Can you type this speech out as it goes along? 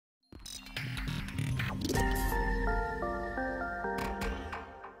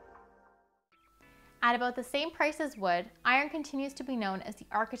At about the same price as wood, iron continues to be known as the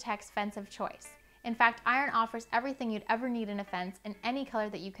architect's fence of choice. In fact, iron offers everything you'd ever need in a fence in any color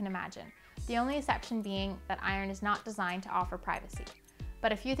that you can imagine, the only exception being that iron is not designed to offer privacy.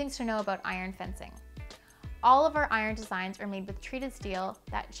 But a few things to know about iron fencing. All of our iron designs are made with treated steel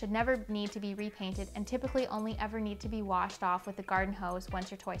that should never need to be repainted and typically only ever need to be washed off with a garden hose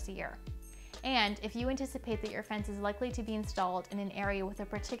once or twice a year. And if you anticipate that your fence is likely to be installed in an area with a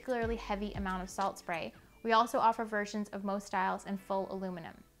particularly heavy amount of salt spray, we also offer versions of most styles in full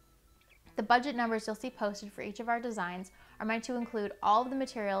aluminum. The budget numbers you'll see posted for each of our designs are meant to include all of the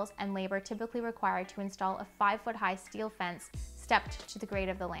materials and labor typically required to install a 5-foot-high steel fence stepped to the grade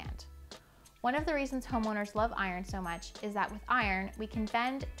of the land. One of the reasons homeowners love iron so much is that with iron, we can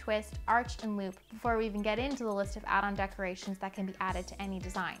bend, twist, arch, and loop before we even get into the list of add-on decorations that can be added to any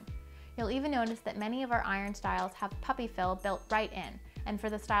design. You'll even notice that many of our iron styles have puppy fill built right in, and for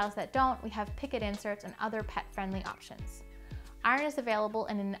the styles that don't, we have picket inserts and other pet-friendly options. Iron is available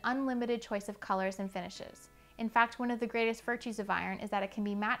in an unlimited choice of colors and finishes. In fact, one of the greatest virtues of iron is that it can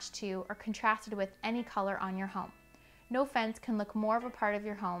be matched to or contrasted with any color on your home. No fence can look more of a part of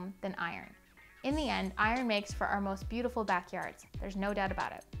your home than iron. In the end, iron makes for our most beautiful backyards. There's no doubt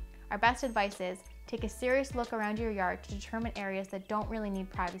about it. Our best advice is, take a serious look around your yard to determine areas that don't really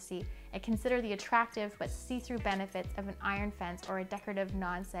need privacy and consider the attractive but see-through benefits of an iron fence or a decorative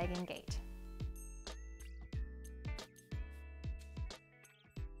non-sagging gate.